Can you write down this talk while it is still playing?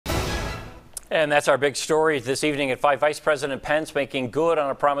And that's our big story this evening at 5. Vice President Pence making good on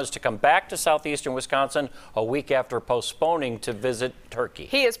a promise to come back to southeastern Wisconsin a week after postponing to visit Turkey.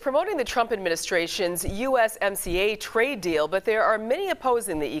 He is promoting the Trump administration's USMCA trade deal, but there are many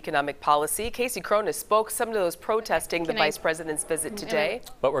opposing the economic policy. Casey Cronus spoke some of those protesting the vice president's visit today.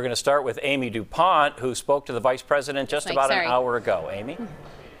 But we're going to start with Amy DuPont, who spoke to the vice president just about an hour ago. Amy?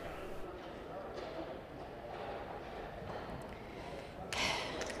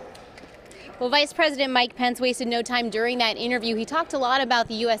 Well, Vice President Mike Pence wasted no time during that interview. He talked a lot about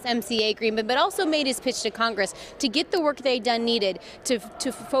the USMCA agreement, but also made his pitch to Congress to get the work they done needed to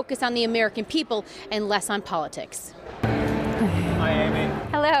focus on the American people and less on politics. Hi, Amy.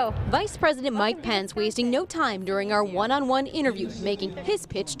 Hello. Vice President Mike Pence wasting no time during our one-on-one interview, making his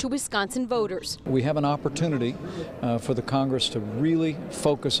pitch to Wisconsin voters. We have an opportunity for the Congress to really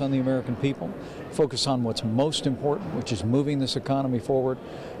focus on the American people, focus on what's most important, which is moving this economy forward,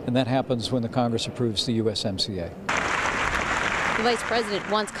 and that happens when the Congress approves the USMCA. The Vice President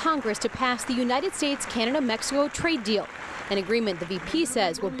wants Congress to pass the United States-Canada-Mexico trade deal, an agreement the VP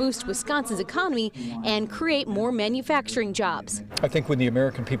says will boost Wisconsin's economy and create more manufacturing jobs. I think when the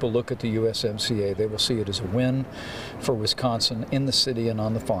American people look at the USMCA, they will see it as a win for Wisconsin in the city and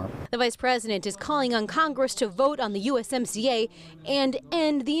on the farm. The Vice President is calling on Congress to vote on the USMCA and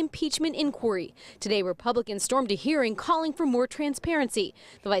end the impeachment inquiry. Today, Republicans stormed a hearing calling for more transparency.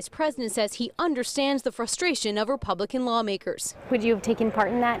 The Vice President says he understands the frustration of Republican lawmakers. Would you have taken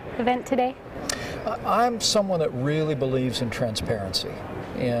part in that event today? I'm someone that really believes in transparency,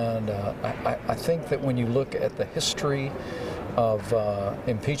 and I think that when you look at the history of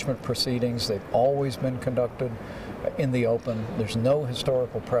impeachment proceedings, they've always been conducted in the open. There's no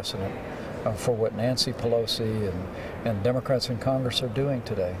historical precedent for what Nancy Pelosi and Democrats in Congress are doing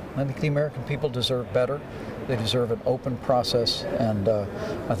today. I think the American people deserve better. They deserve an open process, and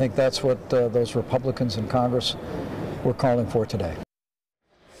I think that's what those Republicans in Congress were calling for today.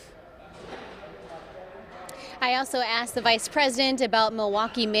 I also asked the Vice President about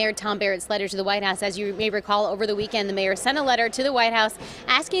Milwaukee Mayor Tom Barrett's letter to the White House. As you may recall, over the weekend, the mayor sent a letter to the White House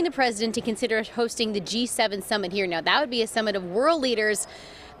asking the president to consider hosting the G7 summit here. Now, that would be a summit of world leaders.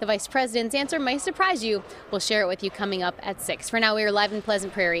 The Vice President's answer might surprise you. We'll share it with you coming up at 6. For now, we are live in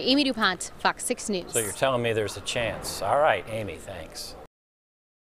Pleasant Prairie. Amy DuPont, Fox 6 News. So you're telling me there's a chance. All right, Amy, thanks.